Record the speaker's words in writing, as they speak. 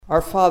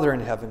Our Father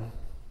in heaven,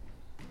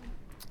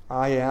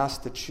 I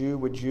ask that you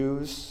would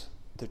use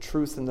the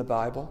truth in the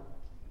Bible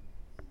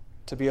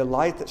to be a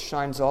light that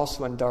shines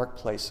also in dark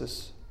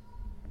places.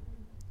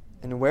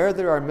 And where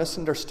there are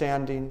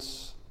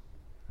misunderstandings,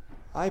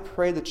 I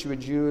pray that you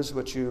would use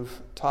what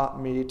you've taught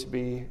me to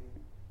be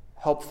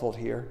helpful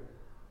here.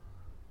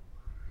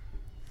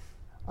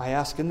 I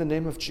ask in the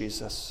name of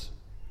Jesus.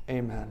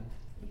 Amen.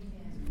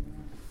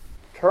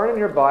 Turn in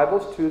your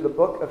Bibles to the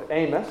book of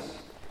Amos.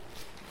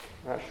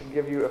 That should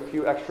give you a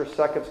few extra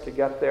seconds to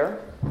get there.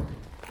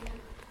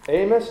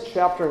 Amos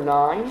chapter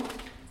 9,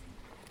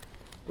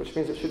 which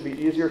means it should be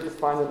easier to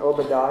find than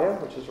Obadiah,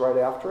 which is right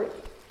after it.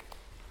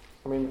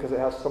 Because it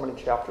has so many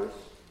chapters.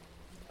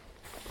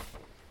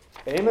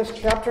 Amos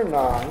chapter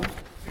 9,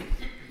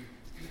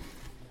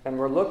 and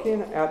we're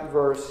looking at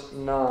verse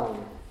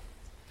 9.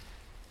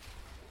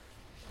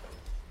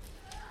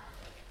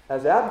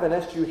 As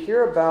Adventists, you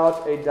hear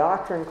about a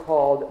doctrine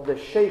called the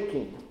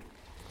shaking.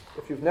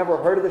 If you've never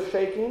heard of the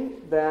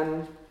shaking,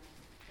 then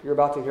you're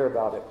about to hear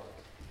about it.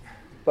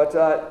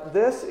 But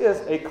this is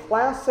a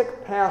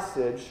classic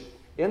passage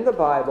in the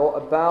Bible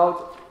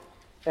about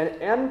an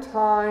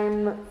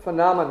end-time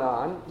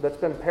phenomenon that's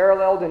been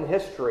paralleled in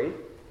history,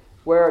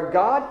 where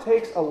God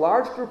takes a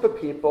large group of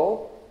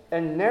people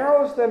and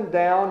narrows them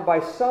down by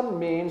some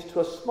means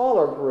to a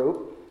smaller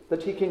group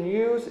that he can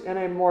use in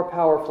a more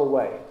powerful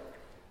way.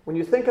 When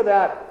you think of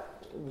that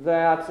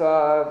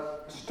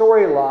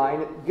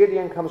storyline,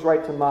 Gideon comes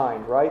right to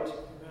mind, right?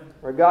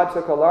 Where God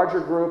took a larger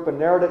group and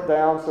narrowed it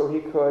down so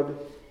he could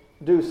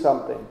do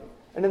something.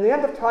 And in the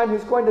end of time,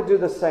 he's going to do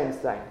the same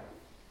thing.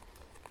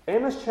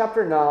 Amos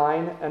chapter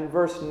 9 and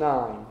verse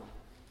 9.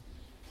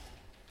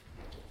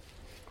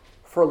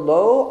 For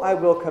lo, I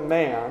will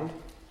command,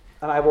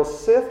 and I will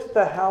sift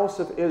the house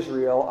of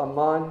Israel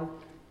among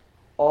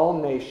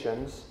all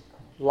nations,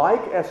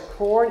 like as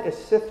corn is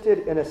sifted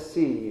in a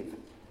sieve.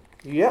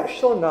 Yet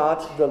shall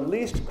not the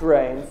least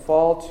grain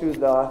fall to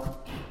the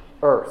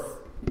earth.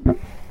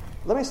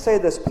 Let me say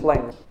this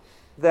plainly,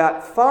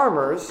 that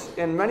farmers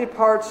in many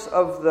parts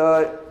of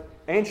the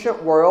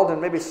ancient world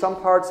and maybe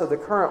some parts of the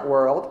current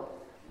world,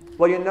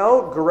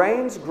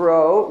 grains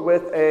grow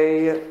with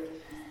a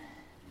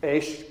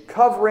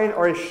covering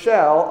or a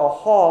shell, a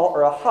hull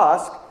or a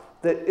husk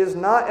that is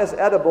not as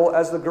edible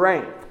as the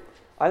grain.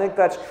 I think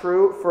that's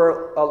true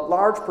for a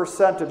large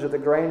percentage of the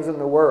grains in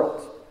the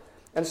world.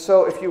 And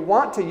so if you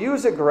want to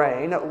use a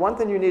grain, one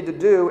thing you need to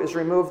do is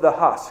remove the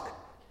husk,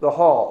 the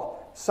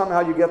hull.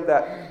 Somehow you get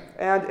that.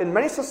 And in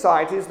many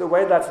societies, the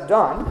way that's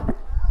done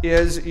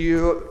is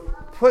you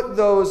put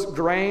those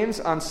grains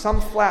on some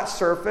flat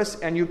surface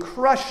and you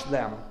crush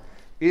them,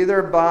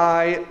 either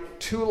by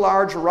two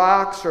large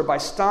rocks or by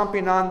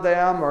stomping on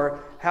them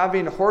or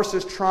having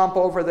horses tromp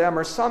over them,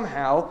 or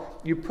somehow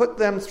you put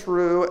them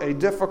through a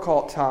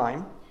difficult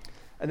time.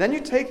 And then you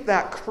take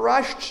that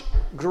crushed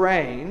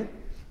grain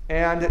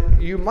and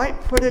you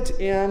might put it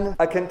in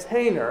a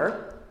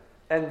container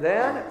and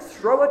then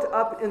throw it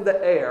up in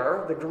the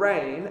air, the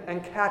grain,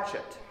 and catch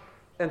it.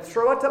 And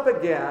throw it up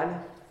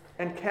again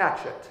and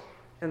catch it.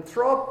 And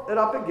throw it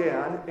up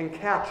again and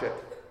catch it.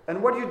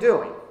 And what are you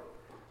doing?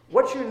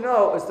 What you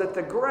know is that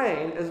the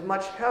grain is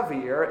much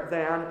heavier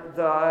than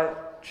the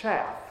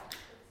chaff.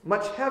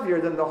 Much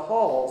heavier than the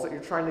hulls that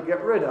you're trying to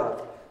get rid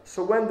of.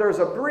 So when there's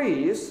a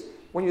breeze,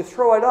 when you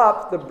throw it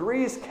up, the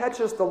breeze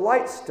catches the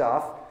light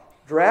stuff,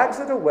 drags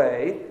it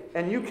away,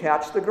 and you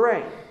catch the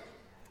grain.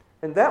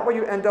 And that way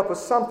you end up with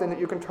something that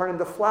you can turn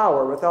into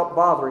flour without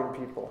bothering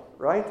people,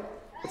 right?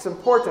 It's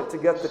important to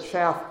get the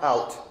chaff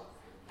out.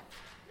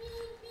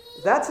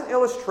 That's an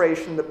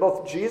illustration that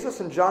both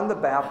Jesus and John the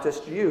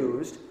Baptist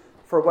used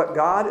for what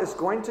God is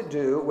going to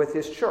do with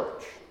his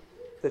church.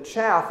 The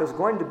chaff is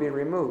going to be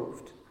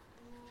removed.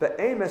 But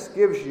Amos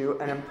gives you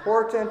an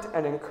important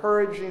and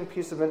encouraging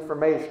piece of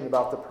information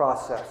about the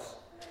process.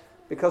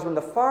 Because when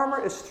the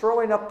farmer is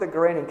throwing up the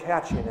grain and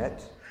catching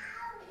it,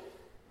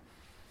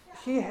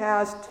 he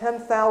has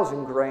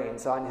 10,000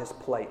 grains on his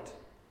plate.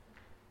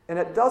 And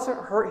it doesn't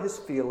hurt his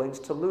feelings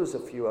to lose a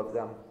few of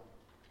them.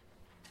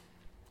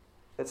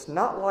 It's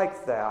not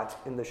like that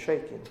in the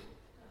shaking.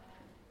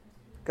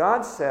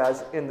 God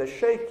says, in the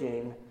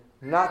shaking,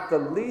 not the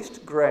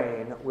least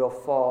grain will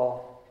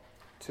fall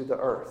to the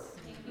earth.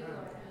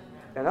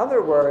 In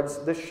other words,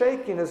 the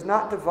shaking is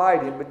not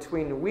dividing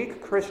between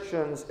weak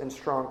Christians and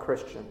strong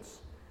Christians.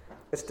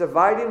 It's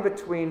dividing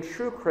between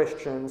true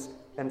Christians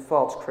and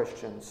false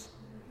Christians.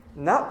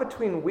 Not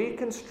between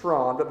weak and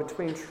strong, but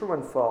between true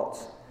and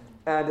false.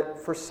 And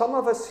for some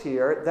of us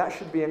here, that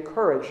should be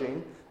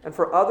encouraging, and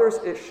for others,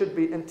 it should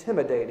be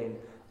intimidating.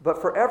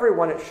 But for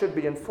everyone, it should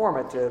be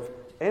informative.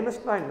 Amos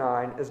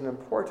 9:9 is an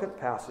important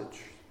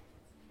passage.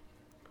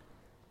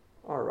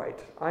 All right,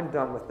 I'm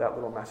done with that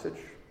little message.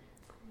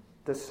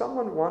 Does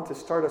someone want to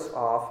start us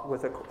off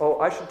with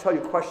I should tell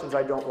you questions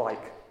I don't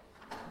like.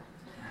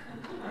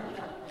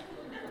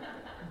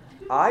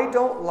 I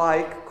don't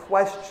like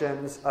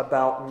questions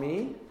about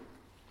me,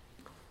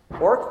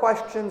 or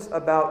questions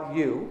about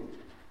you,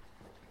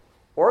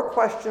 or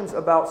questions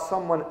about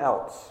someone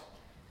else.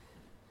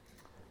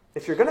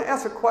 If you're going to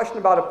ask a question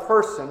about a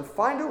person,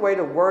 find a way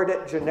to word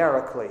it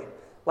generically.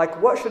 Like,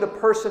 what should a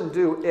person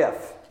do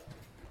if?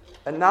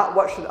 And not,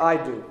 what should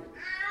I do?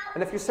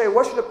 And if you say,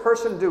 what should a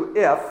person do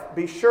if,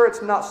 be sure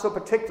it's not so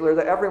particular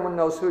that everyone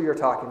knows who you're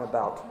talking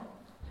about.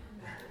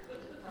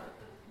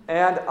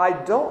 And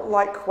I don't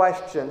like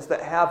questions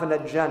that have an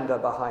agenda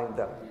behind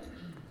them.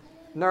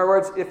 In other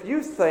words, if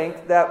you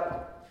think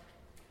that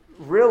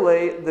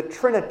really the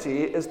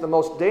Trinity is the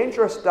most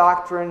dangerous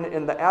doctrine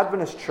in the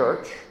Adventist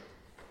church,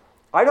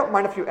 I don't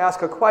mind if you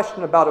ask a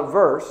question about a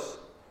verse,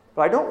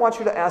 but I don't want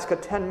you to ask a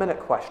 10-minute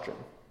question.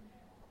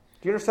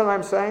 Do you understand what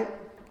I'm saying?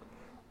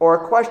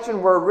 Or a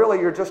question where really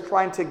you're just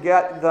trying to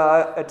get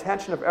the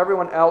attention of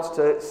everyone else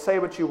to say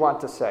what you want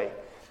to say.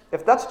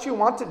 If that's what you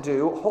want to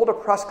do, hold a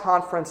press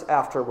conference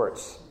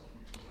afterwards.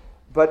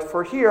 But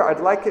for here, I'd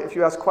like it if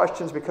you ask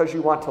questions because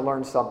you want to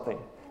learn something.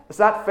 Is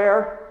that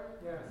fair?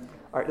 Yes.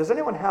 All right, does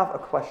anyone have a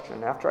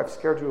question after I've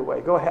scared you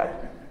away? Go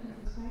ahead.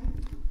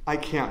 I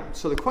can.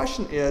 So the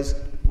question is,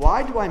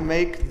 why do I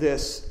make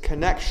this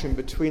connection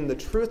between the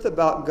truth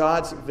about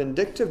God's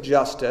vindictive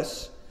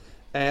justice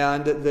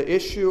and the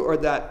issue or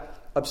that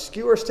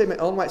obscure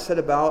statement Ellen White said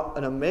about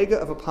an omega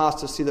of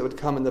apostasy that would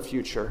come in the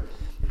future?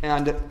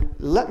 And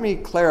let me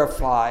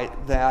clarify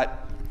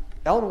that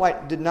Ellen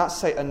White did not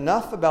say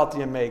enough about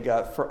the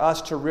omega for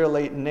us to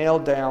really nail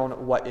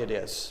down what it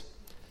is.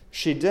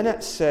 She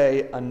didn't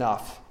say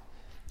enough.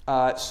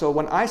 So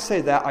when I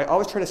say that, I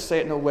always try to say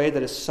it in a way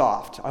that is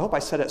soft. I hope I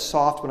said it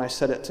soft when I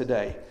said it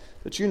today.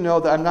 That you know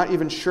that I'm not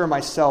even sure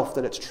myself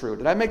that it's true.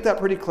 Did I make that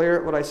pretty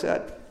clear, what I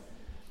said?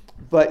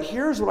 But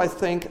here's what I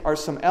think are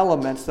some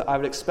elements that I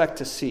would expect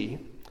to see.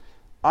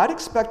 I'd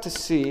expect to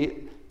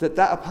see that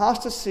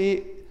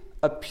apostasy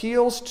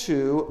appeals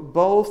to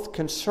both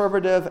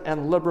conservative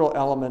and liberal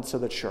elements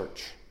of the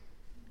church.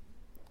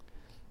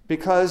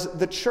 Because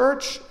the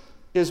church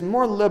is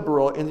more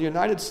liberal in the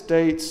United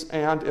States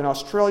and in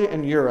Australia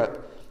and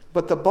Europe,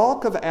 but the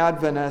bulk of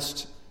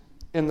Adventists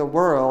in the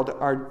world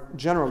are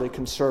generally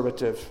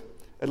conservative,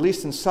 at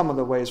least in some of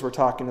the ways we're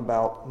talking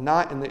about,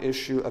 not in the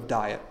issue of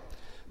diet.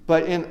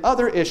 But in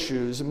other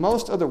issues,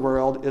 most of the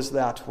world is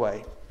that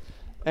way.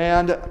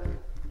 And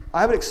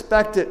I would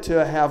expect it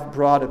to have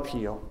broad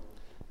appeal.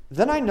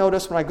 Then I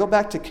notice when I go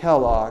back to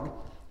Kellogg,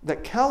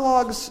 that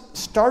Kellogg's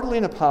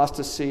startling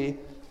apostasy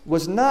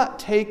was not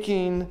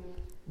taking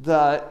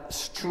the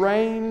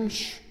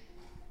strange,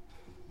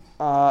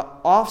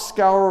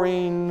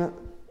 off-scouring,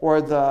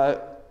 or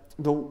the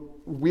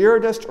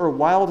weirdest or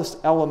wildest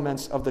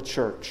elements of the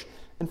church.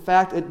 In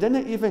fact, it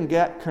didn't even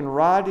get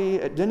Conradi,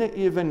 it didn't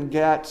even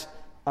get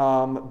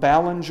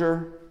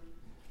Ballinger.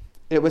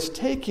 It was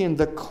taking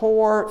the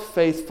core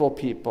faithful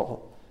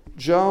people.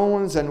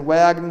 Jones and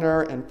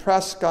Wagner and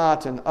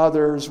Prescott and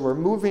others were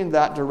moving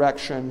that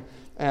direction,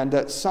 and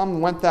that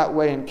some went that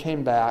way and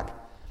came back.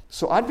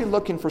 So I'd be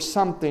looking for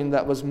something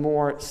that was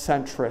more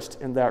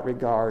centrist in that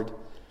regard.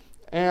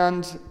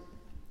 And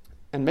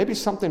maybe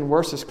something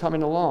worse is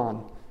coming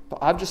along. But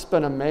I've just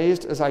been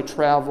amazed as I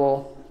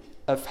travel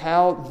of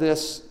how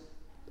this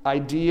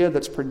idea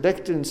that's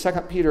predicted in 2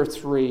 Peter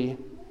 3,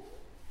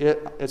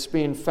 it's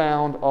being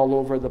found all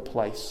over the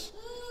place.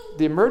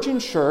 The emerging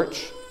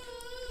church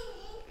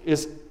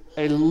is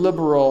a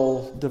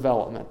liberal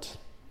development.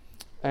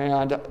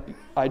 And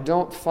I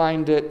don't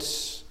find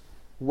it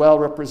well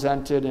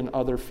represented in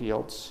other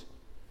fields.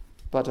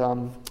 But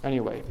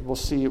anyway, we'll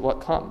see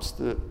what comes.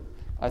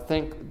 I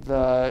think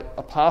the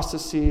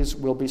apostasies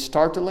will be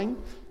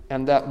startling,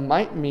 and that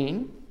might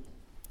mean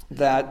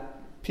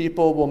that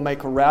people will make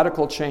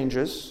radical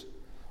changes,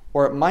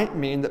 or it might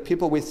mean that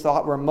people we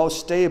thought were most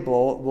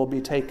stable will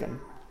be taken.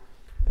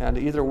 And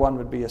either one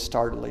would be a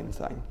startling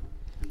thing.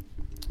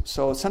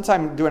 So since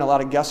I'm doing a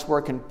lot of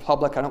guesswork in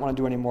public, I don't want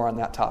to do any more on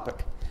that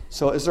topic.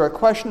 So is there a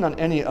question on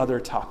any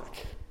other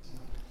topic?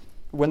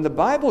 When the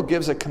Bible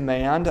gives a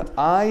command,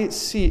 I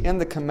see in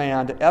the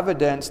command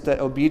evidence that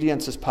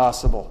obedience is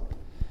possible.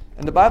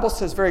 And the Bible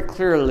says very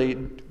clearly,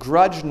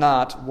 grudge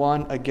not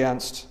one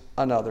against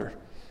another.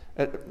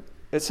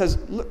 It says,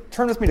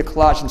 turn with me to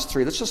Colossians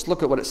 3. Let's just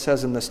look at what it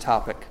says in this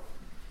topic.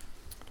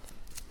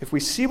 If we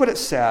see what it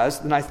says,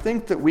 then I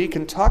think that we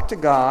can talk to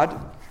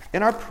God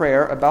in our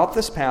prayer about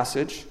this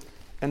passage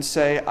and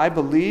say, I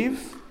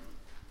believe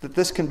that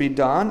this can be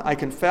done. I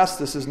confess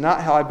this is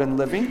not how I've been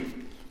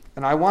living.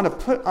 And I want to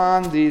put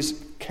on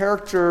these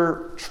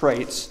character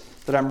traits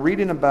that I'm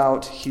reading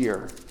about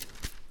here.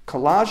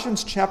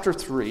 Colossians chapter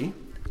 3.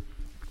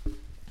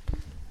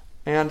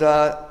 And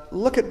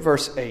look at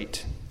verse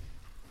 8.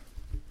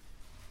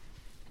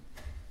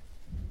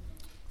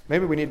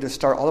 Maybe we need to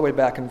start all the way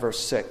back in verse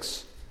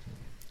 6.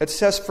 It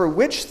says, for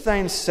which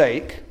things'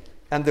 sake,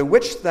 and the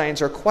which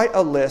things are quite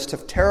a list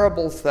of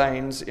terrible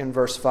things in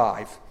verse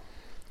 5.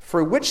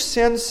 For which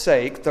sin's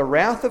sake the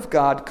wrath of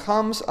God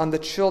comes on the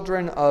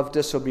children of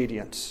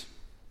disobedience.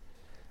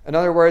 In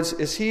other words,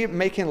 is he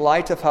making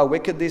light of how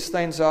wicked these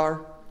things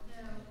are?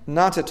 No.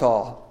 Not at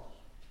all.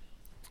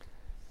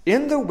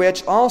 In the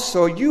which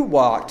also you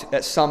walked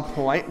at some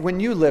point when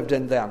you lived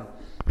in them.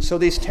 So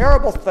these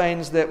terrible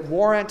things that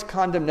warrant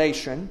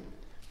condemnation,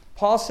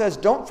 Paul says,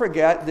 don't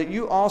forget that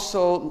you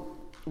also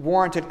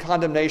warranted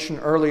condemnation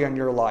early in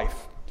your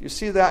life. Do you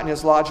see that in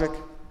his logic?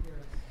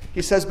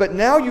 He says, but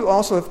now you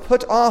also have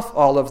put off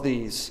all of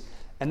these.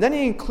 And then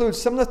he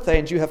includes some of the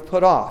things you have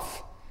put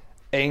off: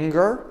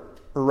 anger,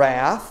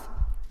 wrath,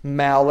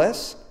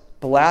 malice,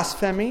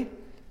 blasphemy,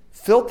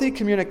 filthy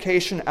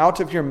communication out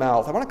of your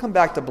mouth. I want to come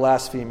back to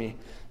blasphemy,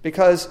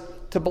 because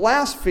to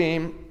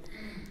blaspheme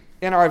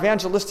in our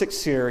evangelistic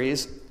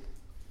series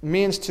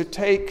means to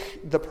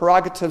take the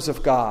prerogatives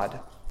of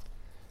God.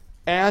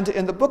 And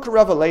in the book of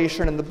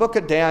Revelation, in the book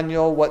of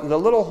Daniel, what the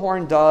little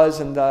horn does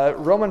in the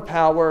Roman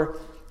power,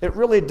 it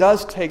really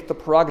does take the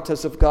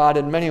prerogatives of God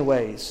in many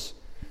ways.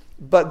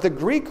 But the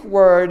Greek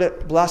word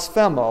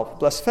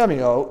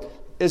blasphemio,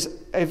 is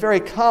a very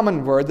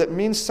common word that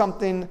means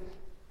something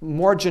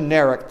more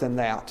generic than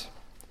that.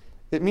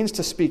 It means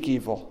to speak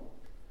evil.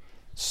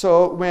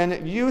 So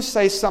when you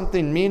say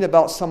something mean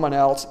about someone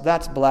else,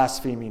 that's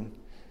blaspheming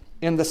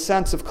in the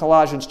sense of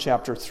Colossians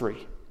chapter 3.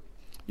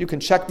 You can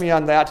check me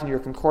on that in your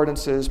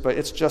concordances, but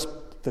it's just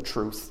the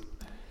truth.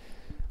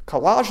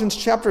 Colossians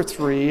chapter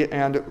 3,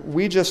 and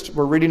we just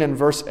were reading in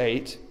verse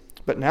 8,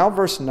 but now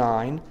verse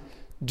 9,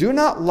 do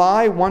not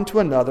lie one to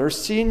another,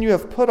 seeing you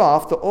have put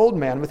off the old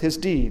man with his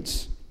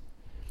deeds.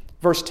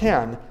 Verse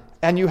 10,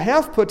 and you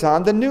have put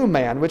on the new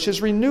man, which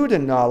is renewed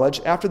in knowledge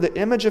after the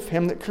image of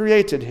him that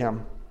created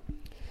him.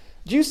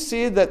 Do you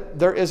see that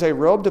there is a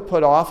robe to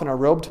put off and a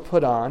robe to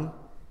put on?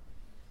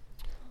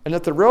 And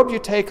that the robe you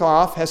take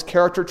off has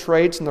character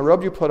traits, and the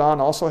robe you put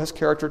on also has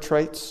character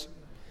traits?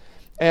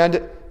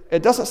 And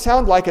it doesn't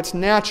sound like it's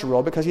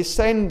natural, because he's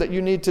saying that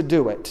you need to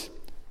do it.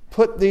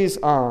 Put these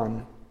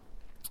on.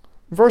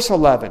 Verse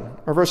 11,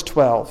 or verse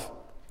 12.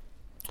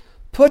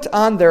 Put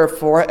on,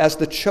 therefore, as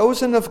the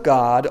chosen of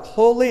God,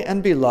 holy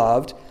and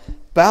beloved,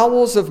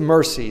 bowels of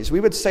mercies. We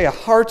would say a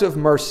heart of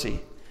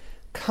mercy,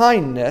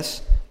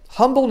 kindness,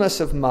 humbleness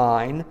of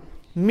mind,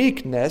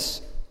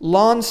 meekness,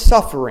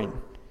 long-suffering.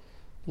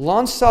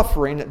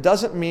 Long-suffering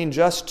doesn't mean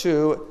just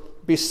to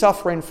be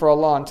suffering for a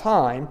long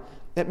time.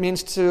 It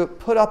means to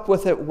put up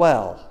with it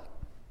well.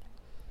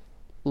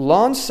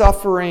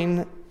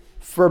 Long-suffering,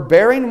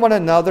 forbearing one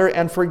another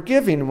and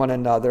forgiving one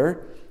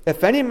another.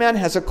 If any man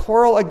has a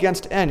quarrel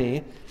against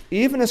any,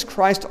 even as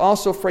Christ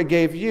also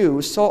forgave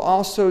you, so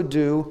also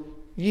do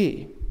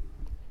ye.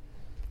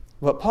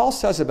 What Paul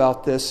says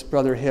about this,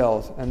 Brother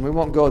Hill, and we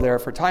won't go there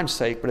for time's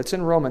sake, but it's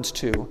in Romans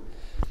 2.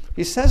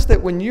 He says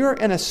that when you're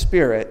in a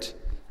spirit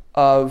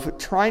of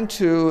trying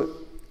to,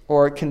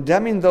 or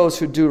condemning those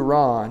who do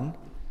wrong,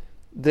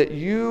 that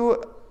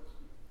you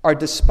are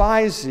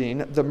despising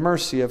the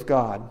mercy of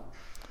God.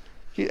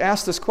 He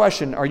asked this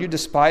question, are you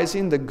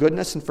despising the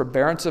goodness and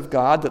forbearance of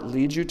God that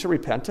leads you to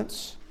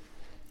repentance?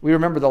 We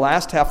remember the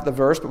last half of the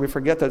verse, but we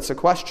forget that it's a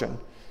question.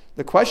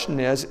 The question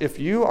is, if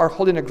you are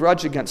holding a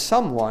grudge against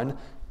someone,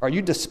 are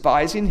you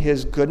despising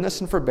his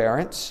goodness and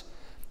forbearance?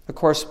 Of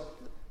course,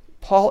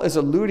 Paul is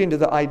alluding to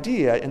the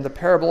idea in the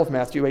parable of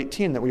Matthew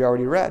 18 that we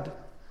already read.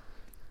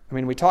 I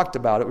mean, we talked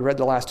about it. We read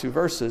the last two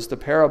verses, the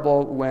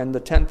parable when the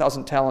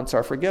 10,000 talents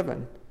are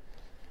forgiven.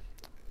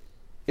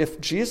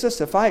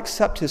 If I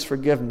accept his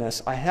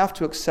forgiveness, I have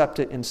to accept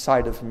it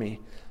inside of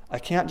me. I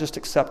can't just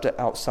accept it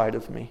outside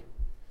of me.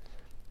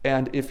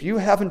 And if you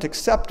haven't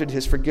accepted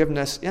his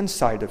forgiveness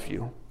inside of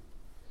you,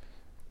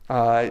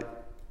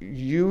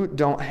 you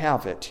don't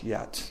have it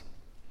yet.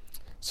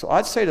 So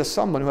I'd say to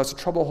someone who has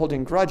trouble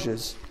holding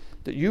grudges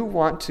that you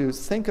want to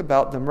think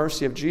about the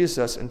mercy of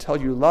Jesus until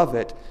you love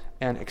it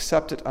and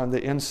accept it on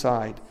the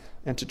inside,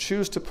 and to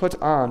choose to put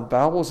on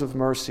bowels of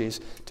mercies,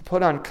 to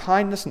put on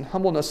kindness and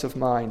humbleness of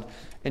mind.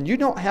 And you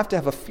don't have to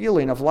have a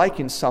feeling of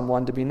liking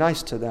someone to be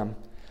nice to them.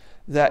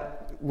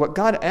 That what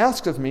God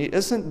asks of me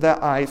isn't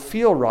that I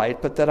feel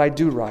right, but that I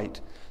do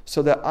right,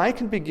 so that I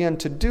can begin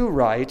to do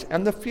right,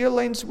 and the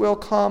feelings will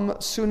come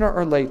sooner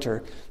or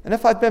later. And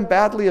if I've been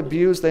badly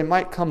abused, they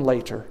might come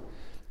later.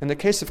 In the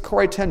case of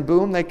Corrie ten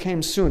Boom, they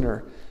came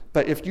sooner.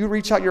 But if you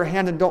reach out your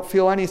hand and don't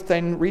feel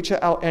anything, reach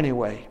it out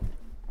anyway.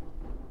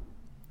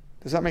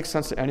 Does that make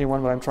sense to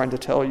anyone, what I'm trying to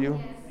tell you?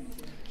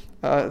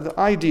 The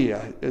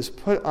idea is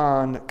put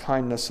on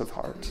kindness of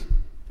heart.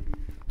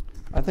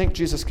 I think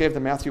Jesus gave the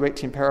Matthew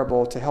 18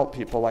 parable to help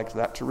people like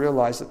that to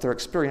realize that their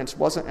experience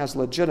wasn't as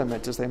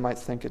legitimate as they might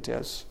think it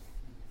is.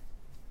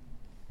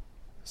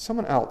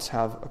 Someone else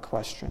have a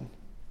question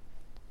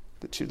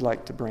that you'd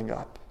like to bring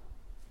up?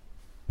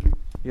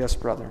 Yes,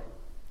 brother.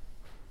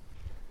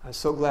 I'm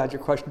so glad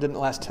your question didn't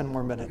last 10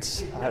 more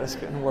minutes. I was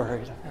getting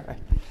worried. All right.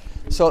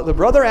 So the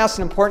brother asked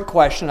an important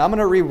question. I'm going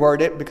to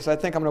reword it because I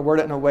think I'm going to word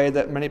it in a way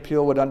that many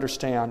people would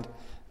understand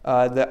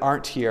that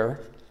aren't here.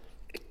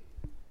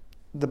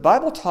 The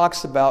Bible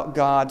talks about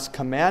God's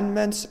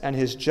commandments and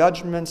his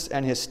judgments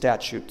and his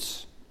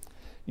statutes.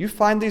 You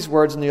find these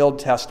words in the Old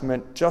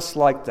Testament just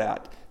like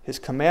that. His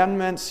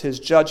commandments, his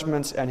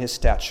judgments, and his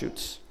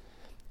statutes.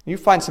 You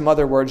find some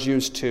other words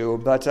used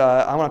too, but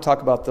I want to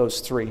talk about those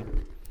three.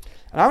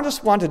 And I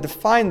just want to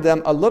define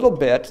them a little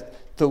bit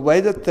the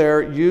way that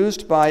they're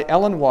used by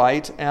Ellen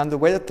White and the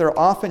way that they're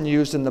often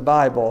used in the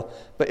Bible.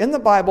 But in the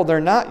Bible, they're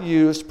not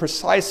used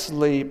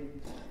precisely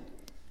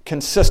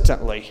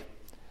consistently.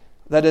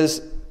 That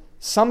is,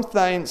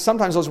 sometimes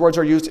those words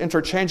are used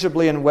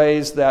interchangeably in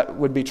ways that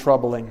would be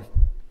troubling.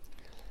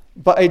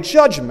 But a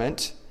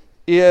judgment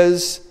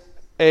is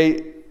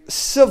a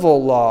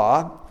civil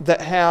law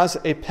that has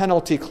a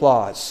penalty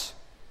clause.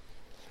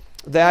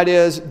 That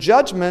is,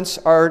 judgments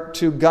are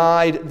to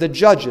guide the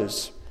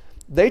judges.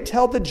 They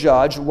tell the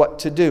judge what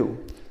to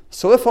do.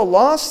 So if a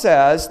law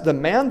says the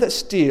man that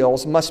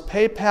steals must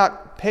pay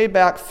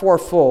back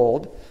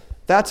fourfold,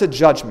 that's a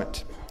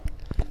judgment.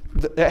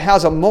 It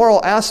has a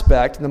moral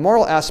aspect, and the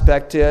moral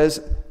aspect is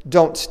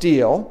don't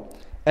steal.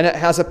 And it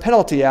has a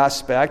penalty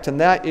aspect, and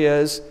that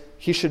is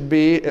it should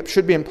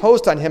be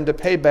imposed on him to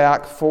pay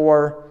back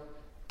 4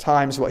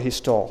 times what he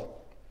stole.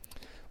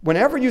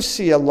 Whenever you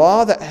see a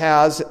law that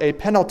has a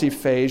penalty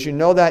phase, you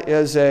know that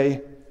is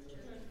a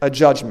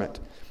judgment.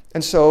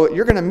 And so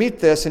you're going to meet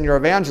this in your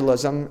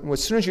evangelism.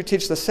 As soon as you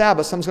teach the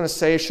Sabbath, someone's going to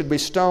say, should we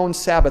stone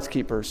Sabbath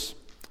keepers?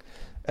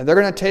 And they're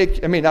going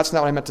to that's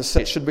not what I meant to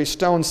say. Should we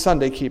stone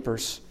Sunday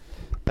keepers?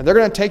 And they're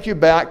going to take you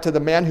back to the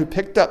man who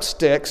picked up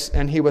sticks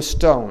and he was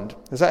stoned.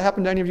 Has that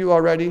happened to any of you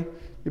already?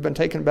 You've been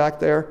taken back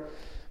there?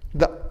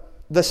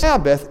 The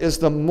Sabbath is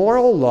the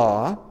moral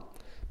law,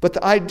 but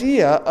the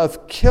idea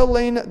of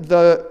killing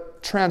the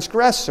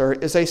transgressor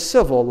is a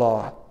civil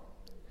law.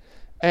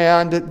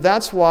 And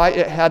that's why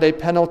it had a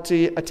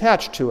penalty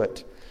attached to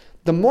it.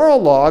 The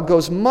moral law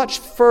goes much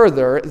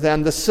further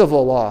than the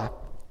civil law.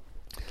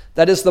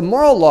 That is, the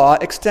moral law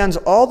extends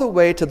all the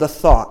way to the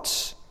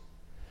thoughts.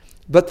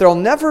 But there'll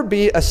never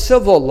be a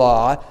civil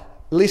law, at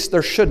least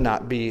there should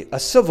not be, a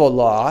civil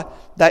law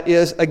that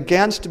is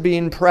against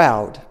being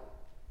proud.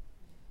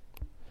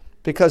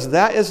 Because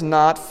that is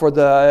not for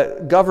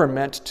the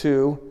government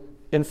to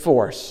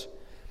enforce.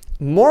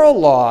 Moral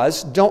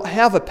laws don't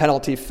have a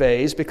penalty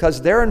phase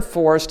because they're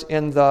enforced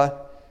in the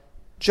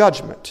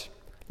judgment.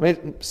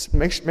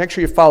 Make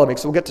sure you follow me,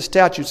 because we'll get to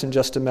statutes in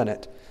just a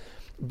minute.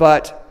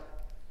 But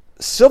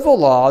civil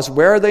laws,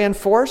 where are they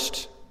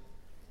enforced?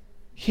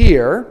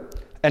 Here.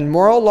 And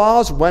moral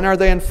laws, when are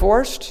they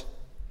enforced?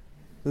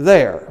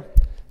 There.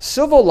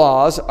 Civil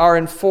laws are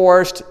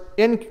enforced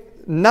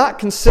not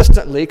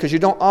consistently, because you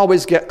don't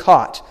always get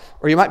caught,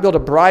 or you might be able to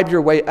bribe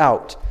your way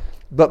out.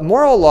 But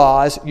moral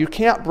laws, you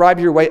can't bribe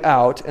your way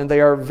out, and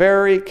they are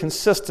very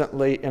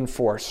consistently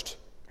enforced.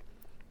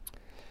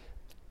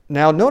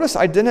 Now, notice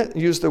I didn't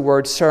use the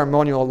word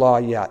ceremonial law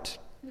yet.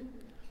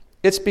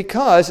 It's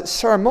because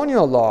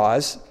ceremonial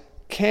laws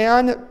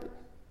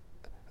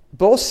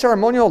both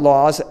ceremonial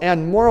laws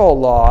and moral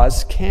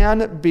laws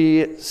can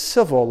be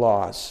civil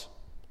laws.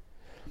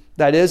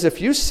 That is,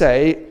 if you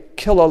say,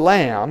 kill a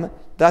lamb,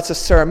 that's a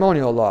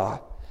ceremonial law.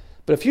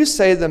 But if you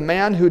say the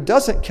man who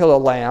doesn't kill a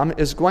lamb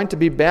is going to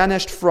be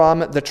banished from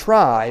the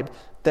tribe,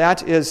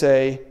 that is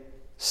a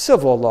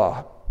civil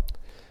law.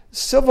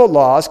 Civil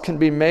laws can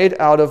be made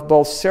out of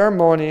both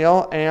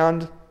ceremonial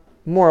and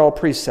moral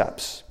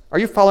precepts. Are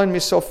you following me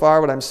so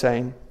far, what I'm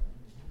saying?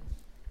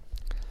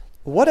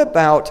 What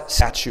about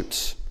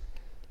statutes?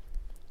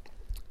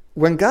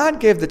 When God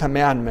gave the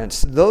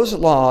commandments, those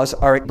laws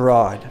are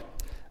broad.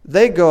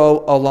 They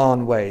go a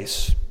long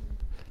ways.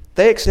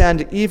 They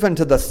extend even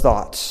to the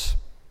thoughts.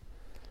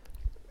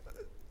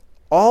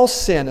 All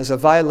sin is a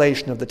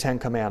violation of the 10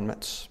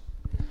 Commandments.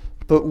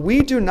 But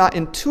we do not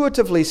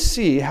intuitively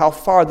see how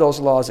far those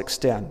laws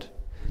extend.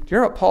 Do you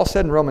know what Paul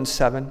said in Romans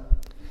 7?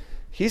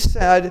 He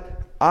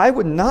said, I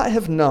would not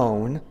have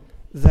known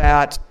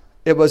that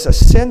it was a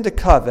sin to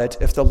covet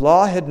if the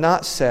law had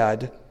not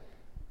said,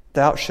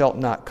 thou shalt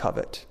not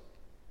covet.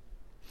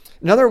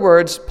 In other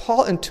words,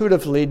 Paul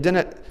intuitively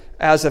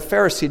as a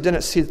Pharisee,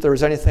 didn't see that there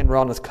was anything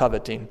wrong with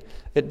coveting.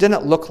 It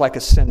didn't look like a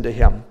sin to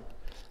him.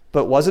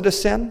 But was it a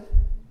sin?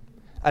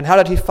 And how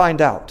did he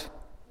find out?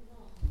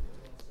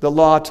 The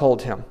law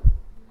told him.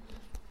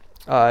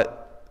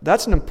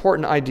 That's an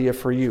important idea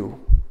for you.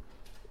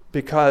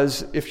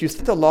 Because if you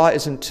think the law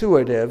is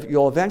intuitive,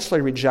 you'll eventually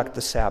reject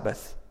the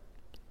Sabbath.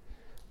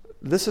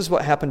 This is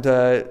what happened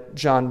to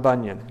John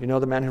Bunyan. You know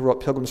the man who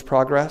wrote Pilgrim's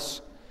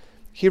Progress?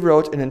 He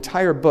wrote an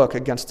entire book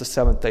against the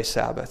seventh-day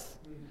Sabbath.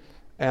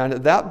 And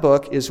that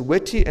book is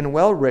witty and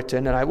well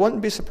written, and I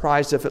wouldn't be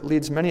surprised if it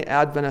leads many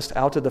Adventists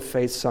out of the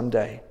faith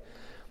someday.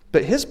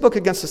 But his book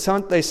against the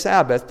seventh-day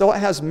Sabbath, though it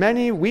has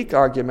many weak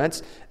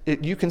arguments,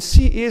 you can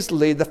see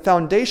easily the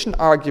foundation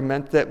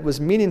argument that was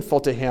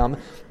meaningful to him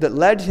that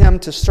led him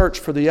to search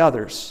for the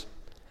others.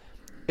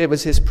 It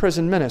was his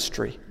prison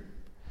ministry.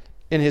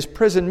 In his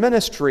prison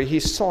ministry, he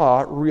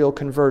saw real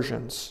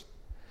conversions.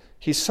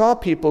 He saw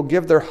people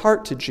give their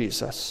heart to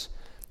Jesus.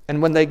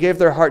 And when they gave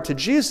their heart to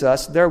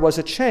Jesus, there was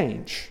a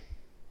change.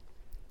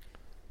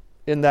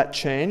 In that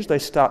change, they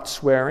stopped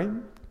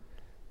swearing.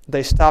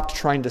 They stopped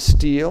trying to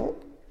steal.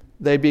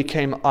 They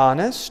became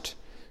honest.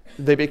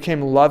 They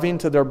became loving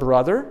to their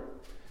brother.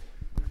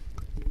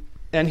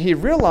 And he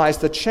realized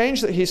the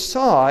change that he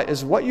saw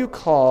is what you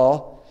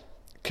call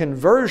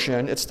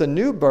Conversion, it's the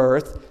new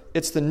birth,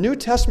 it's the New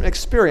Testament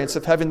experience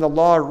of having the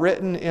law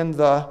written in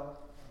the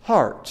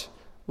heart.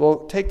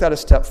 We'll take that a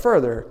step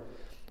further.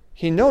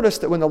 He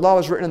noticed that when the law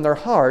was written in their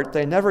heart,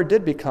 they never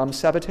did become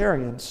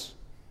Sabbatarians.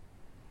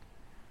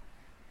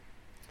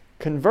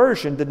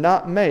 Conversion did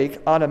not make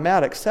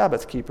automatic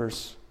Sabbath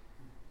keepers.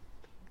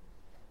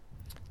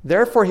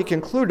 Therefore, he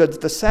concluded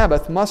that the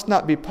Sabbath must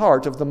not be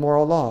part of the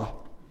moral law.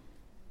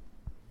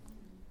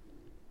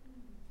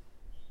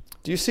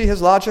 Do you see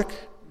his logic?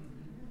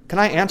 Can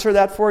I answer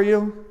that for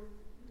you?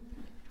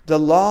 The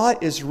law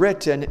is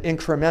written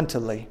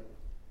incrementally.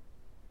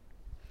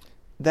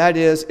 That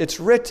is, it's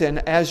written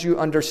as you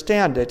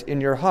understand it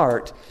in your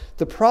heart.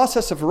 The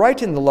process of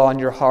writing the law in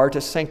your heart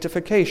is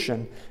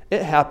sanctification.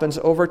 It happens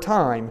over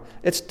time.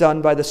 It's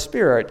done by the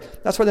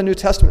Spirit. That's why the New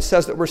Testament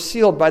says that we're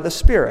sealed by the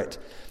Spirit.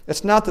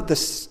 It's not that the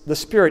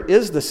Spirit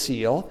is the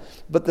seal,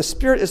 but the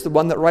Spirit is the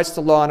one that writes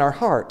the law in our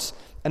hearts.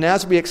 And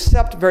as we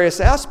accept various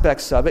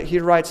aspects of it, he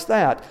writes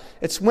that.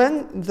 It's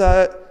when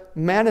the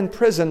man in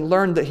prison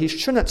learned that he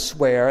shouldn't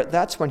swear,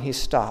 that's when he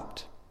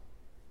stopped.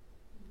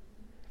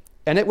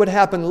 And it would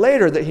happen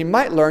later that he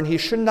might learn he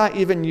should not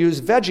even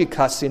use veggie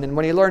cussing, and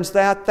when he learns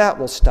that, that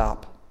will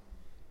stop.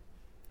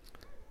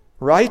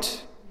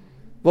 Right?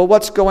 Well,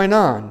 what's going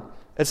on?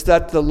 It's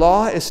that the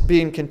law is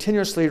being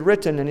continuously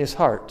written in his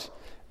heart.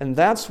 And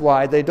that's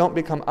why they don't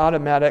become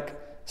automatic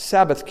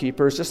Sabbath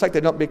keepers, just like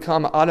they don't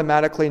become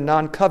automatically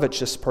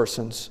non-covetous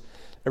persons.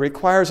 It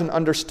requires an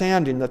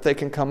understanding that they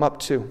can come up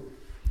to.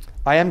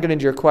 I am getting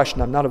to your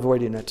question. I'm not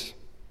avoiding it.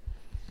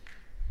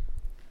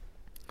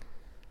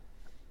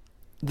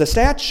 The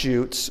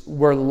statutes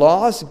were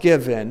laws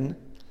given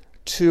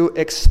to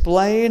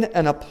explain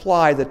and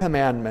apply the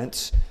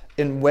commandments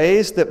in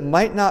ways that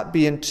might not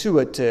be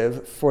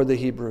intuitive for the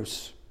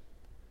Hebrews.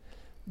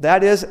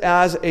 That is,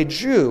 as a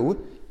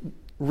Jew,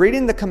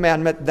 reading the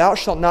commandment, thou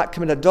shalt not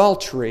commit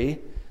adultery,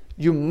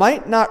 you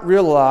might not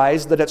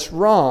realize that it's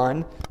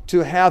wrong to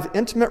have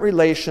intimate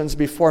relations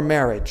before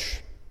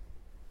marriage.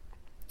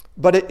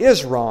 But it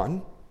is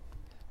wrong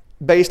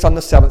based on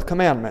the seventh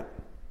commandment.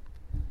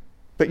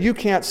 But you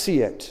can't see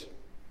it.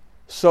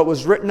 So it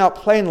was written out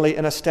plainly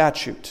in a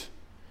statute.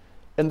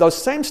 And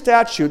those same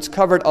statutes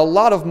covered a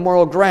lot of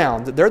moral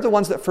ground. They're the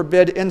ones that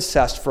forbid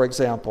incest, for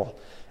example,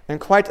 and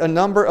quite a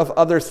number of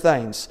other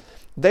things.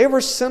 They were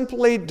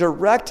simply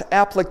direct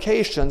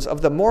applications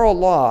of the moral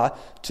law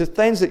to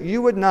things that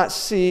you would not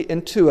see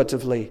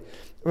intuitively.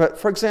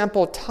 For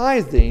example,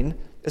 tithing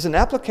is an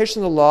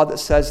application of the law that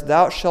says,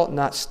 thou shalt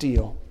not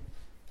steal.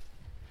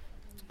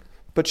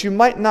 But you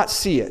might not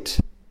see it.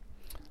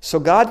 So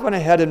God went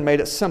ahead and made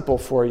it simple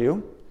for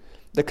you.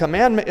 The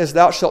commandment is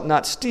thou shalt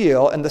not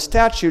steal, and the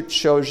statute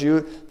shows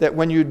you that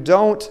when you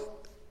don't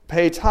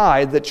pay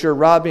tithe, that you're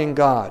robbing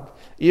God.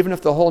 Even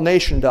if the whole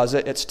nation does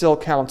it, it still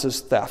counts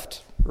as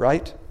theft,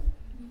 right?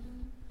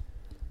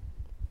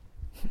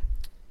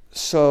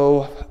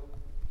 So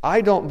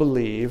I don't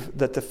believe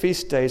that the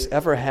feast days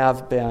ever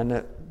have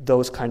been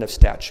those kind of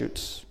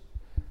statutes.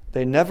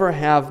 They never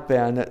have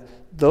been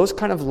those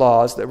kind of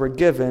laws that were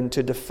given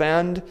to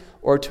defend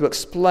or to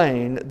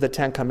explain the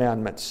Ten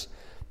Commandments.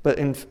 But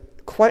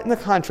quite in the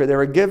contrary, they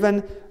were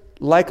given,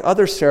 like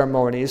other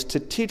ceremonies, to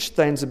teach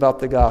things about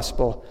the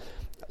gospel.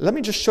 Let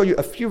me just show you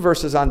a few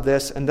verses on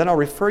this, and then I'll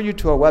refer you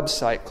to a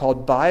website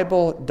called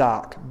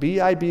BibleDoc,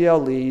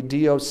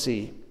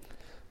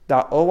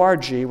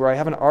 BibleDoc.org, where I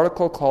have an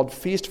article called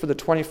Feast for the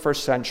 21st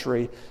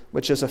Century,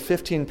 which is a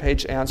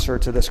 15-page answer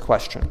to this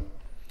question.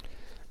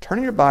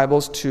 Turn your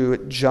Bibles to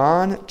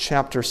John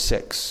chapter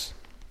 6.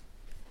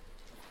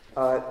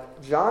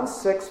 John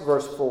 6,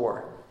 verse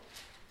 4.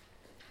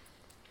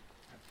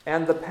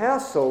 And the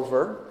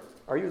Passover,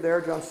 are you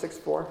there, John 6,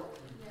 4?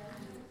 Yeah.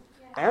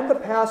 And the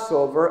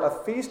Passover,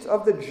 a feast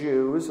of the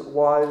Jews,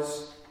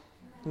 was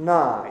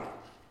nigh.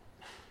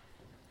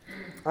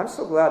 I'm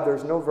so glad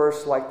there's no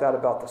verse like that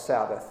about the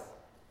Sabbath.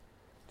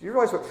 Do you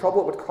realize what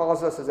trouble it would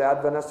cause us as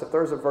Adventists if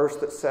there's a verse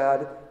that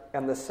said,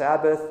 and the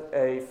Sabbath,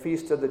 a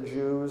feast of the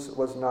Jews,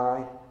 was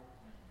nigh?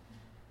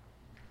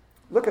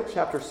 Look at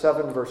chapter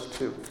 7, verse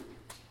 2.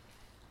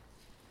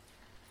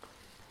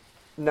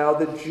 Now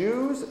the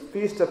Jews'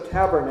 Feast of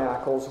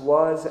Tabernacles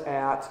was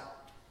at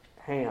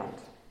hand.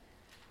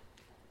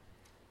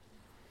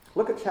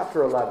 Look at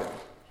chapter 11.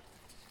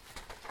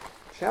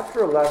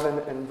 Chapter 11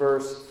 and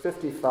verse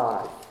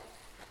 55.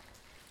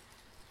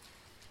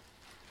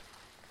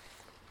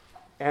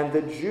 And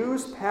the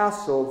Jews'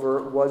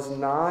 Passover was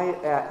nigh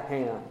at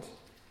hand.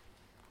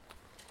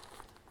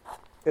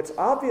 It's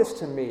obvious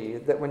to me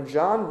that when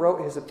John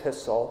wrote his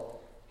epistle,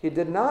 he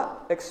did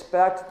not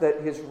expect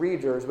that his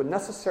readers would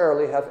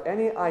necessarily have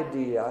any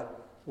idea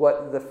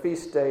what the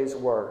feast days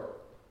were.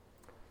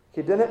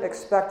 He didn't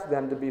expect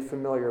them to be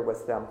familiar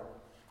with them.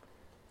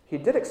 He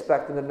did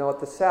expect them to know what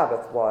the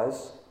Sabbath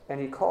was, and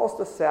he calls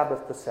the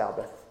Sabbath the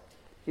Sabbath.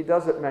 He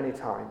does it many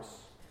times.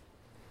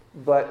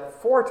 But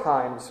 4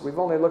 times, we've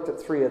only looked at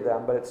 3 of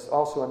them, but it's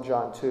also in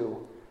John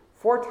 2.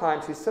 4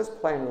 times he says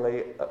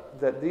plainly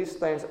that these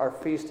things are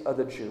feast of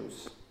the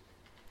Jews.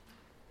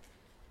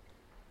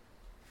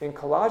 in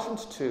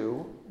Colossians 2,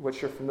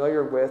 which you're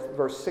familiar with,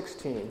 verse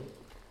 16,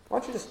 why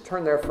don't you just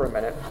turn there for a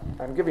minute?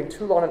 I'm giving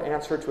too long an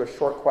answer to a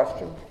short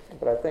question,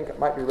 but I think it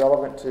might be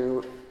relevant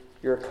to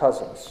your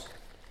cousins.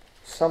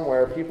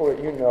 Somewhere, people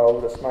that you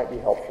know, this might be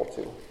helpful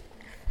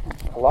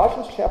to.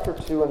 Colossians chapter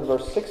 2 and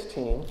verse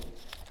 16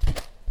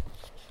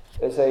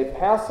 is a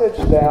passage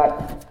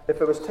that,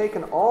 if it was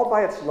taken all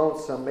by its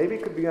lonesome, maybe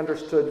could be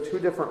understood two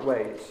different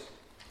ways.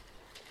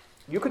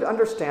 You could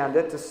understand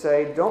it to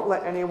say, don't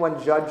let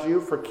anyone judge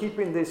you for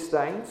keeping these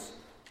things,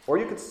 or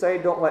you could say,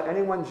 don't let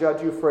anyone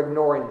judge you for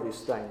ignoring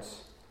these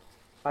things.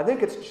 I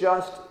think it's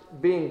just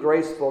being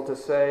graceful to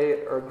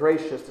say, or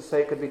gracious to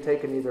say it could be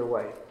taken either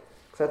way.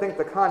 Because I think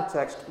the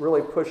context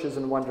really pushes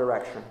in one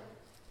direction.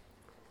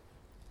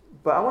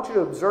 But I want you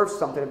to observe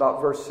something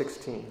about verse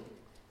 16.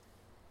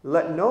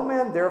 Let no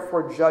man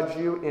therefore judge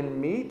you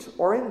in meat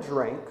or in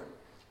drink,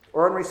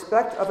 or in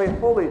respect of a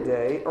holy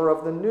day or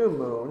of the new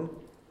moon.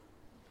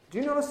 Do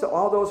you notice that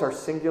all those are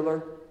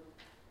singular?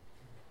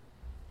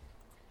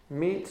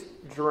 Meat,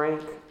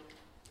 drink,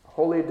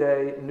 holy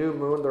day, new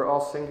moon, they're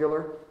all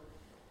singular.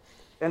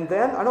 And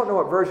then, I don't know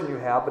what version you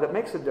have, but it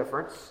makes a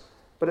difference.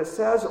 But it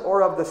says,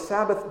 or of the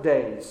Sabbath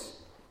days.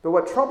 But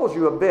what troubles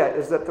you a bit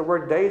is that the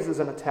word days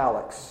is in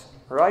italics,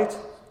 right?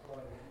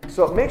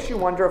 So it makes you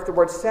wonder if the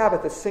word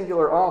Sabbath is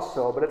singular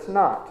also, but it's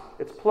not.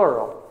 It's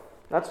plural.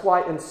 That's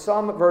why in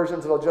some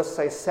versions it'll just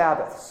say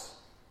Sabbaths.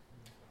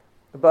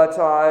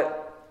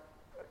 But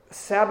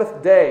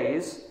Sabbath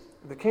days,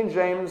 the King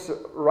James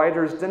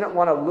writers didn't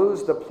want to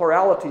lose the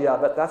plurality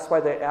of it. That's why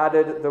they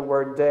added the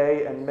word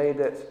day and made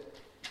it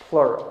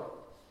plural.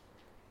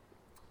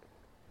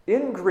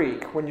 In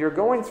Greek, when you're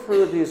going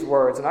through these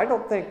words, and I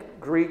don't think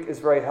Greek is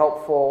very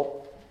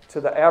helpful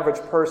to the average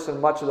person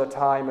much of the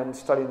time in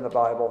studying the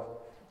Bible,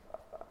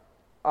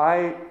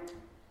 I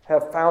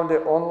have found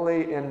it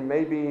only in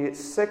maybe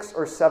 6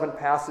 or 7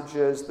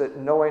 passages that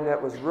knowing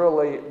it was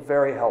really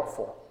very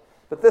helpful.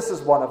 But this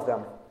is one of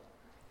them.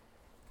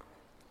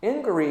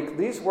 In Greek,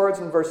 these words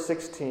in verse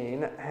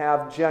 16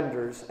 have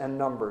genders and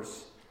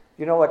numbers.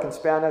 You know, like in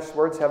Spanish,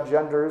 words have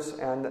genders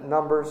and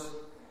numbers.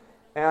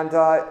 And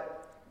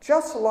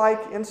just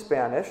like in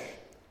Spanish,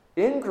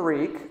 in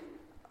Greek,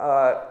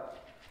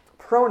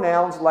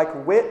 pronouns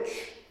like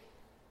which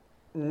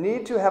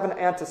need to have an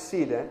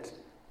antecedent,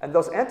 and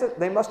those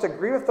they must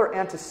agree with their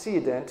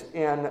antecedent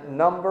in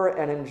number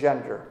and in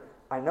gender.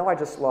 I know I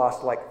just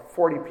lost like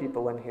 40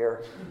 people in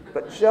here,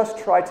 but just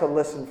try to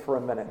listen for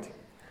a minute.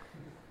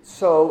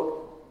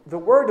 So the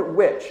word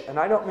which, and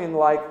I don't mean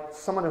like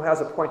someone who has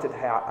a pointed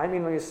hat. I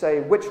mean when you say,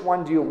 which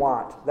one do you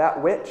want?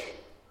 That which?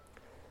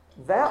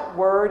 That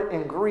word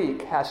in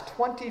Greek has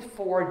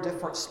 24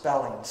 different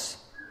spellings.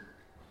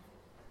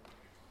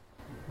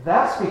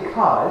 That's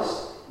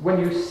because when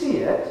you see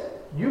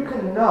it, you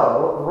can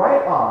know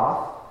right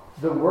off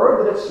the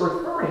word that it's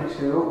referring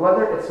to,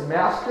 whether it's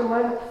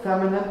masculine,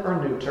 feminine,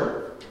 or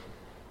neuter,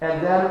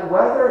 and then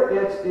whether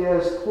it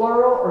is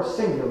plural or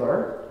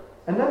singular,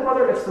 and then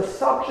whether it's the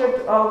subject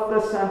of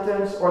the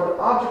sentence or the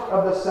object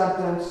of the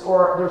sentence,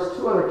 or there's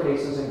 2 other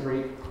cases in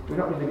Greek we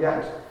don't need to get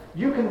into.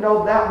 You can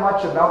know that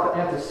much about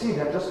the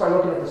antecedent just by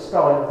looking at the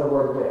spelling of the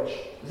word which.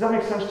 Does that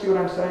make sense to you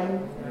what I'm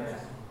saying? Yes.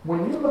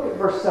 When you look at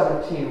verse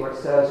 17 where it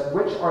says,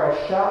 which are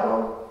a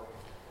shadow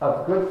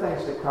of good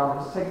things to come,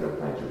 let's take good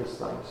things or just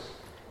things.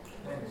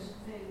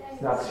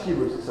 Now it's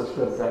Hebrews that says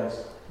good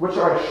things. Which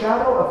are a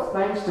shadow of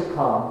things to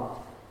come.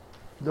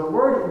 The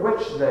word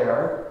which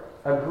there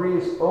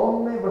agrees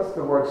only with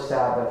the word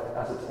Sabbath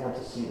as its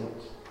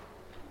antecedent.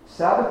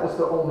 Sabbath is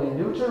the only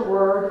neuter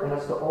word and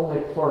it's the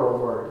only plural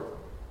word.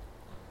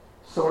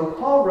 So when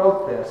Paul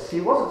wrote this,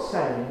 he wasn't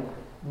saying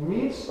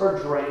meats or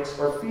drinks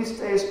or feast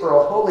days or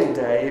a holy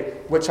day,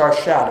 which are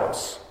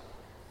shadows.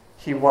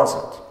 He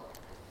wasn't.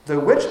 The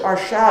which are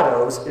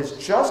shadows is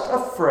just a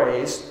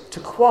phrase to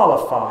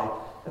qualify.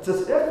 It's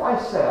as if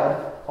I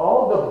said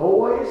all the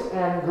boys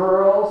and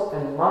girls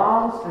and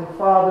moms and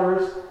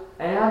fathers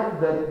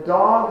and the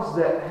dogs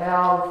that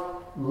have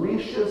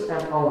leashes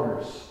and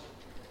owners.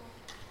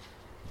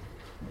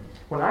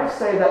 When I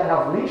say that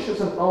have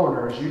leashes and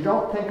owners, you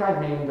don't think I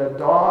mean the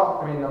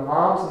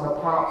moms and the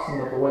pops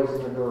and the boys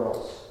and the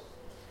girls.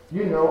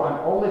 You know I'm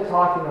only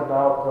talking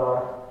about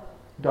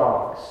the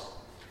dogs.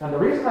 And the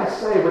reason I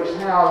say which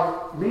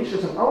have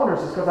leashes and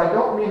owners is because I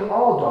don't mean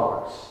all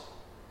dogs.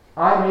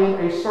 I mean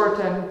a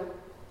certain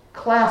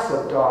class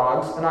of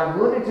dogs, and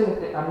I'm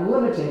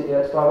limiting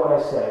it by what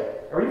I say.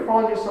 Are you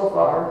following me so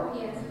far?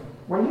 Yes.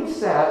 When he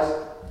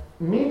says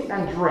meat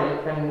and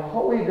drink, and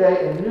holy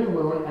day and new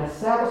moon, and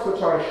Sabbaths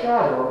which are a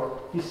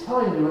shadow, he's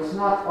telling you it's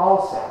not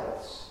all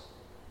Sabbaths.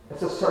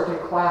 It's a certain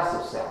class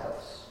of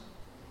Sabbaths.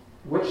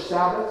 Which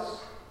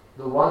Sabbaths?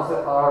 The ones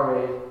that are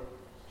a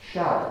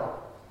shadow.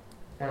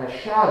 And a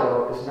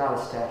shadow is not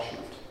a statute.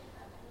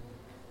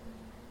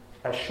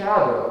 A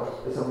shadow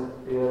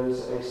is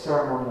a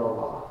ceremonial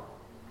law.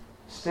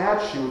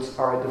 Statutes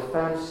are a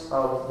defense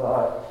of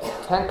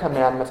the Ten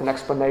Commandments, an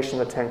explanation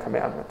of the Ten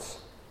Commandments.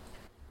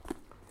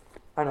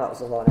 I know that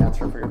was a long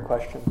answer for your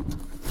question.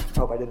 I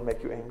hope I didn't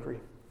make you angry.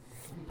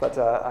 But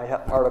I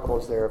have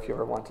articles there if you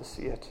ever want to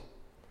see it.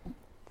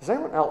 Does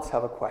anyone else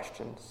have a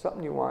question?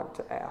 Something you want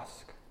to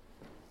ask?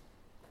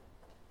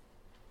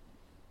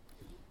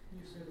 Can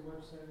you say the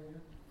website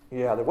again?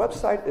 Yeah, the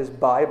website is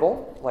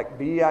Bible, like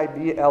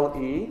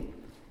Bible,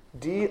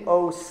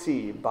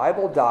 DOC,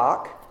 Bible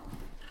Doc.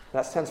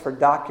 That stands for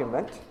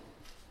document.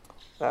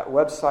 That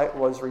website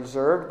was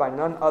reserved by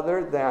none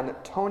other than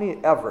Tony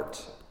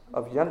Everett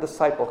of Young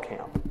Disciple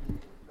Camp,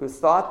 who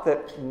thought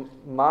that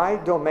my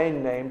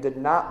domain name did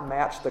not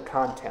match the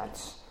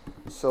contents.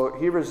 So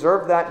he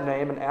reserved that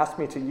name and asked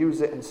me to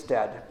use it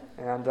instead.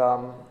 And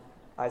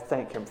I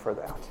thank him for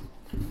that.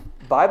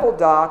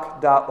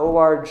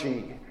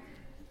 BibleDoc.org.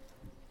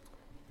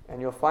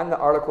 And you'll find the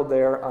article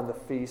there on the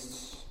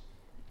feasts.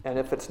 And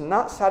if it's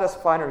not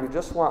satisfying or you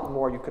just want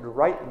more, you could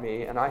write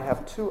me. And I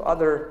have 2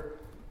 other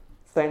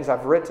things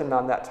I've written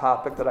on that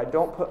topic that I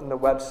don't put in the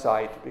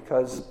website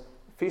because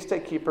feast day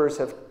keepers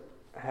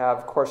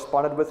have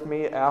corresponded with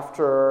me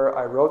after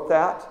I wrote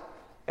that.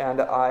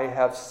 And I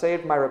have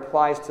saved my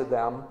replies to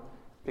them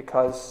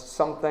because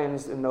some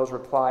things in those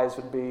replies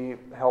would be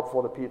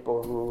helpful to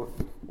people who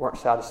weren't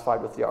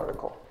satisfied with the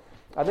article.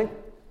 I think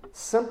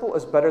simple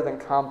is better than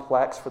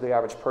complex for the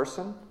average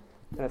person,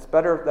 and it's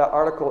better, that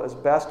article is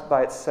best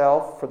by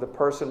itself for the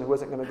person who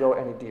isn't going to go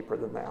any deeper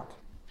than that.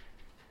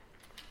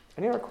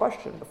 Any other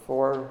question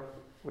before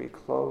we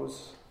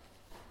close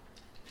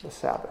the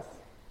Sabbath?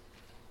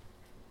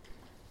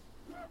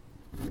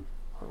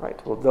 All right,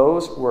 well,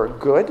 those were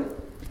good.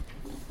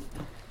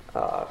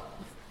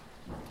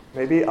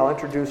 Maybe I'll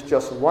introduce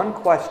just one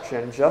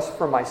question just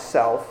for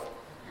myself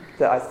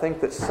that I think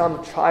that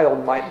some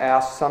child might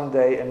ask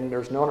someday and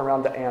there's no one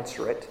around to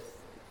answer it.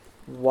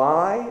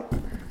 Why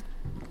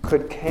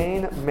could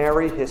Cain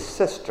marry his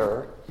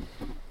sister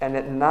and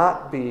it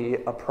not be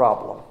a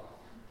problem?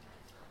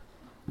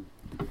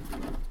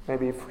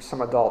 Maybe for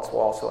some adults will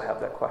also have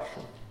that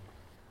question.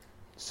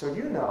 So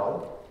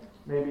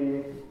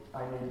maybe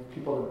I need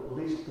people to at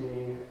least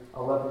be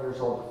 11 years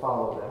old to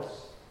follow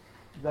this,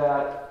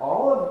 that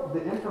all of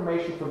the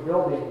information for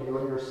building you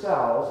and your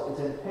cells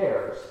is in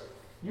pairs.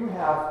 You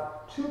have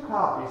 2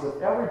 copies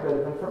of every bit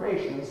of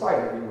information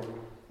inside of you.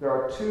 There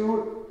are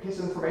 2 pieces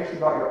of information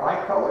about your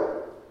eye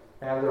color,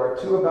 and there are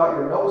 2 about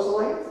your nose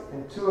length,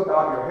 and 2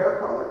 about your hair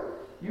color.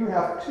 You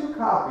have 2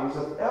 copies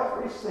of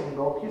every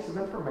single piece of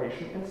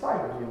information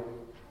inside of you.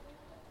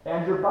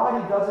 And your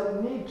body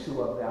doesn't need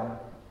 2 of them.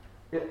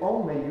 It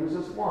only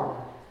uses 1.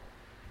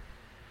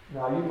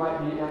 Now, you might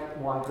be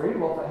wondering,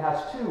 well, if it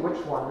has 2, which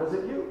one does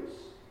it use?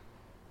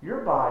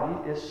 Your body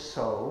is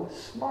so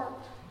smart.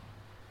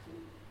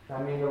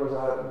 I mean, there was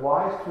a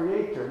wise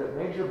creator that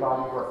made your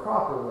body work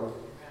properly.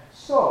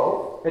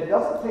 So, it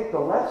doesn't take the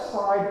left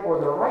side or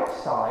the right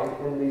side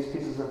in these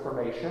pieces of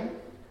information.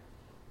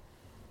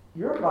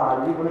 Your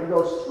body, when it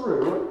goes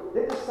through,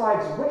 it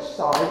decides which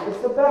side is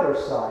the better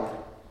side.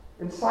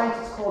 In science,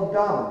 it's called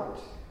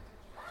dominant.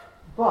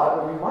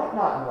 But what you might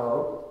not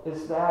know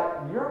is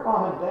that your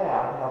mom and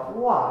dad have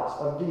lots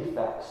of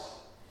defects.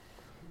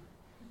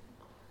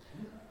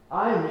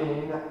 I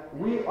mean,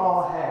 we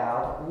all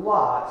have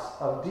lots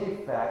of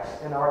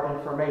defects in our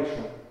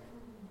information.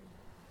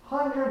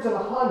 Hundreds and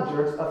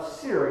hundreds of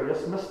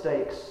serious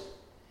mistakes.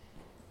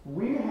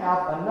 We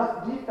have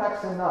enough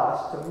defects in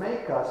us to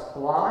make us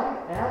blind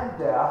and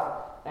deaf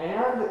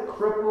and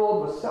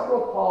crippled with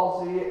cerebral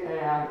palsy,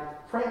 and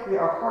frankly,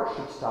 our heart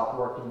should stop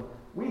working.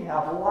 We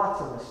have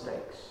lots of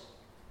mistakes.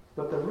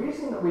 But the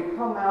reason that we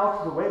come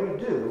out the way we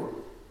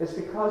do is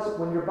because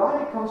when your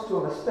body comes to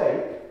a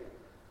mistake,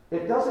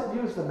 it doesn't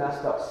use the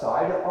messed up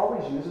side, it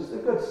always uses the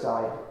good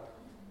side.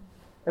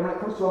 And when it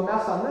comes to a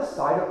mess on this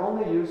side, it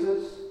only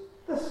uses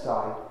this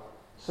side.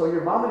 So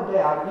your mom and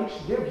dad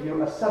each give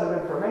you a set of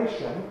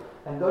information,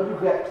 and though you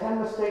get 10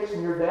 mistakes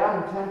from your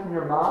dad and 10 from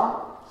your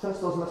mom, since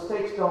those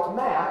mistakes don't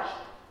match,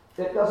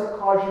 it doesn't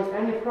cause you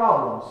any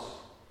problems.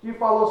 Do you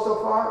follow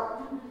so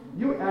far?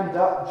 You end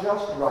up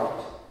just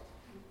right.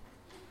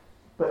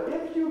 But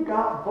if you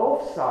got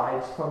both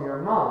sides from your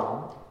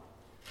mom,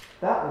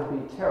 that would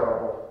be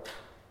terrible.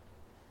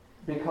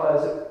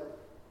 Because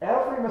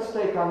every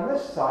mistake on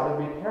this side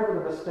would be paired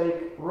with a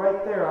mistake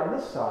right there on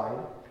this side,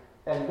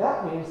 and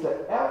that means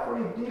that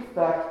every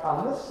defect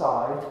on this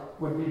side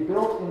would be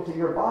built into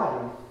your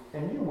body,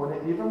 and you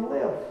wouldn't even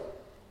live.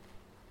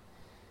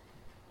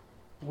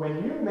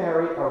 When you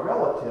marry a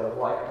relative,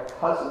 like a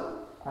cousin,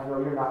 I know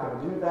you're not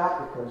going to do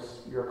that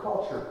because you're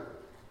cultured,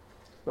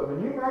 but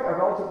when you marry a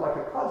relative like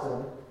a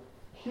cousin,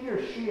 he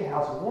or she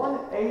has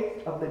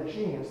 1/8 of the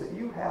genes that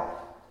you have.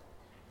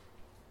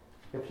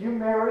 If you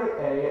marry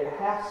a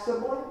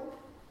half-sibling,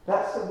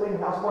 that sibling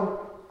has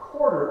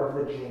 1/4 of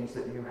the genes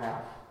that you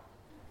have.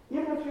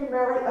 Even if you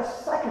marry a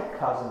second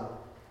cousin,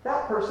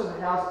 that person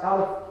has, out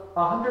of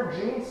 100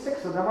 genes,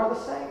 6 of them are the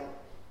same.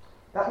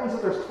 That means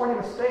if there's 20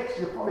 mistakes,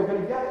 you're probably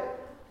going to get it.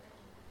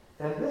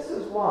 And this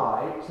is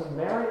why to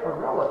marry a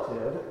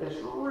relative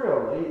is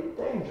really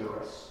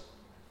dangerous.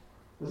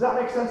 Does that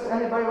make sense to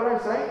anybody what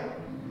I'm saying?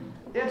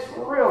 It's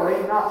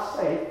really not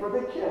safe for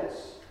the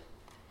kids.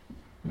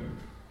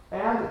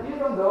 And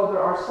even though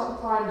there are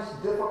sometimes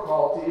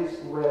difficulties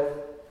with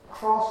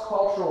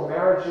cross-cultural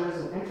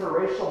marriages and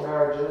interracial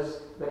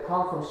marriages that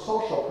come from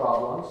social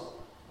problems,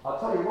 I'll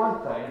tell you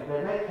one thing,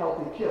 they make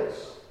healthy kids.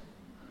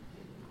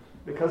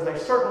 Because they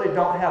certainly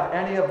don't have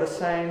any of the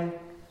same...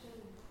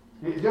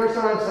 Do you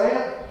understand what I'm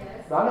saying?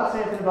 Yes. I'm not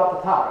saying anything about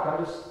the topic,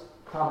 I'm just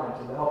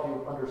commenting to help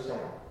you understand.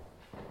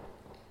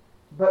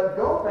 But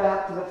go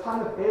back to the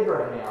time of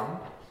Abraham,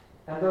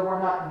 and there were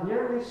not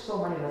nearly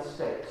so many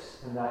mistakes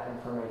in that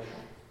information.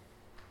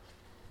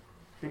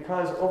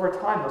 Because over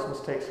time those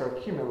mistakes are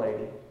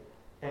accumulating,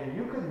 and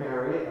you could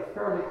marry a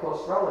fairly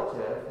close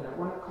relative and it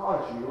wouldn't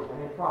cause you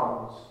any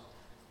problems.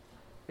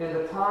 In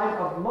the time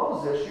of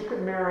Moses, you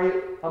could marry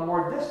a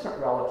more distant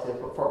relative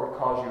before it would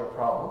cause you a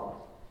problem.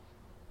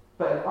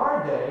 But in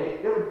our day,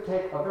 it would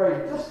take a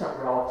very distant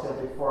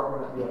relative before it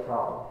wouldn't be a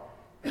problem.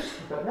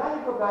 But now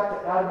you go back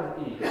to Adam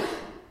and Eve.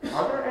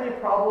 Are there any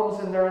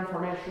problems in their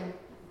information?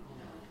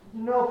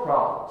 No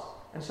problems.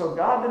 And so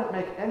God didn't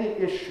make any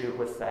issue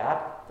with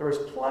that. There was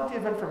plenty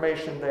of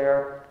information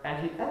there,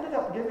 and he ended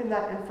up giving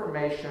that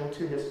information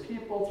to his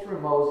people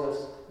through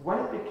Moses when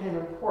it became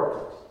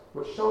important,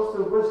 which shows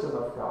the wisdom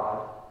of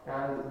God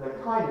and the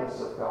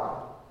kindness of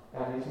God.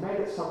 And he's made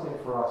it something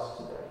for us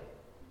today.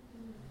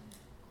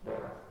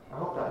 There. I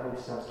hope that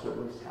makes sense to at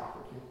least half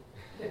of you.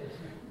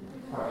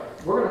 All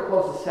right. We're going to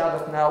close the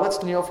Sabbath now.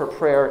 Let's kneel for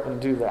prayer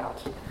and do that.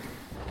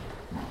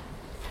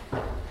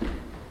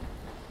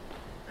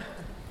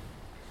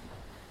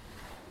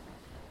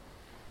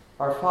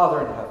 Our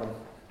Father in heaven,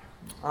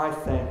 I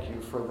thank you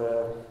for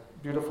the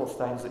beautiful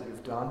things that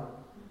you've done,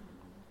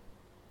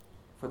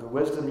 for the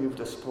wisdom you've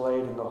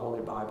displayed in the Holy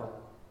Bible.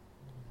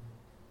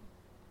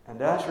 And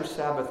as your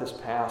Sabbath is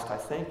past, I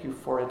thank you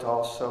for it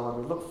also, and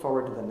we look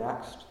forward to the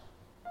next.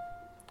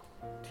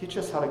 Teach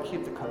us how to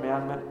keep the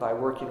commandment by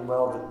working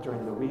well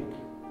during the week,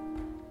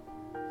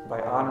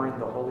 by honoring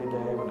the holy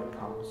day when it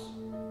comes.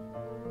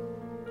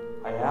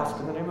 I ask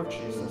in the name of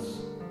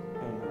Jesus.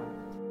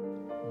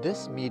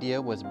 This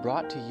media was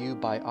brought to you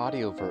by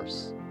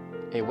Audioverse,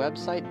 a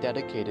website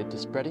dedicated to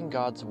spreading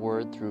God's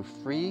Word through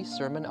free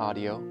sermon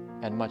audio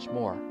and much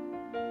more.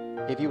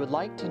 If you would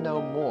like to know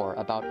more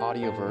about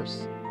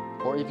Audioverse,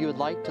 or if you would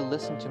like to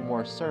listen to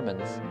more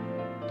sermons,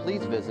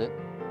 please visit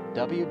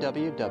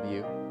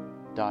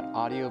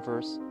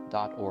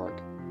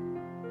www.audioverse.org.